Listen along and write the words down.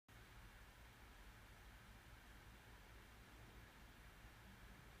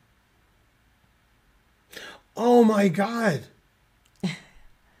Oh my God.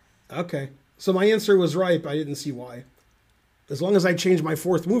 Okay. So my answer was right, but I didn't see why. As long as I change my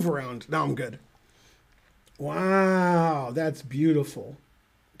fourth move around, now I'm good. Wow, that's beautiful,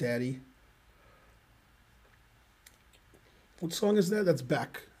 Daddy. What song is that? That's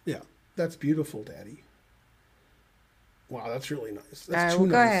Beck. Yeah, that's beautiful, Daddy. Wow, that's really nice. That's too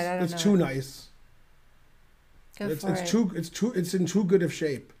Go nice. ahead. I don't That's know too it. nice. Go for it. It's in too good of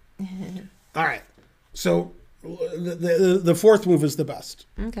shape. All right. So the fourth move is the best.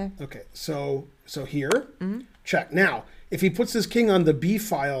 Okay. Okay. So here, check. Now, if he puts his king on the B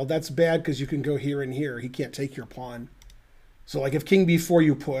file, that's bad because you can go here and here. He can't take your pawn. So like if king B4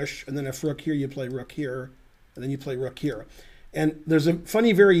 you push, and then if rook here you play rook here, and then you play rook here. And there's a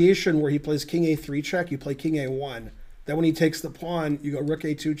funny variation where he plays king A3 check, you play king A1. Then when he takes the pawn, you go rook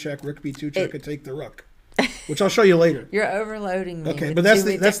A2 check, rook B2 check, and take the rook, which I'll show you later. You're overloading me. Okay, but that's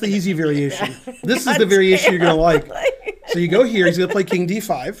the easy variation. This is the variation you're going to like. So you go here, he's going to play king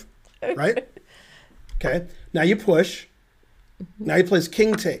D5, right? Okay, now you push. Now he plays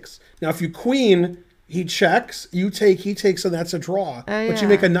king takes. Now if you queen, he checks, you take, he takes, and that's a draw. But you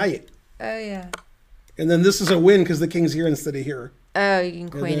make a knight. Oh, yeah. And then this is a win because the king's here instead of here. Oh, you can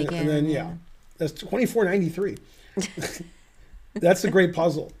queen again. And then, yeah. That's 2493. That's a great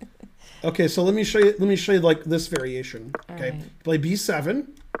puzzle. Okay, so let me show you like this variation. Okay, right. Play B7.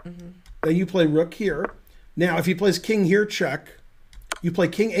 Then you play rook here. Now, if he plays king here, check. You play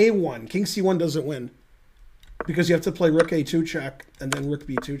king A1. King C1 doesn't win because you have to play rook A2 check and then rook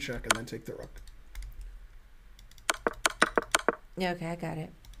B2 check and then take the rook. Yeah, okay, I got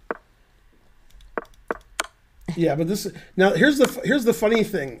it. Yeah, but this now here's the funny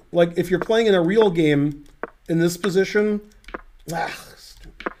thing. Like if you're playing in a real game in this position,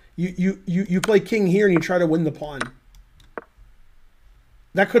 you play king here and you try to win the pawn.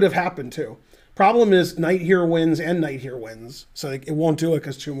 That could have happened too. Problem is knight here wins and knight here wins, so it won't do it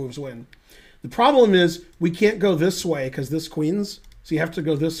because two moves win. The problem is we can't go this way because this queens, so you have to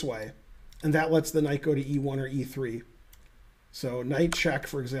go this way, and that lets the knight go to E1 or E3. So knight check,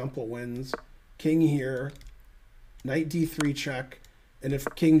 for example, wins. King here. Knight D3 check, and if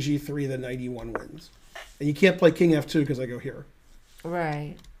king G3, then knight E1 wins. And you can't play king F2 because I go here.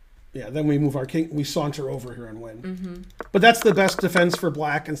 Right. Yeah, then we move our king, we saunter over here and win. But that's the best defense for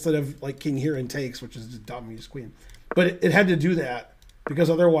black instead of like king here and takes, which is just dumb, use queen. But it had to do that because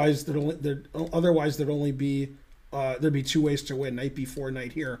otherwise there'd only be there'd be two ways to win: knight B4,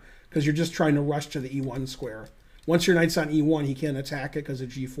 knight here, because you're just trying to rush to the E1 square. Once your knight's on E1, he can't attack it because of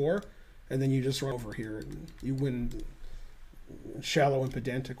G4. And then you just run over here and you win shallow and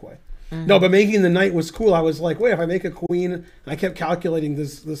pedantic way. No, but making the knight was cool. I was like, wait, if I make a queen, and I kept calculating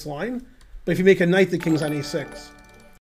this line. But if you make a knight, the king's on A6.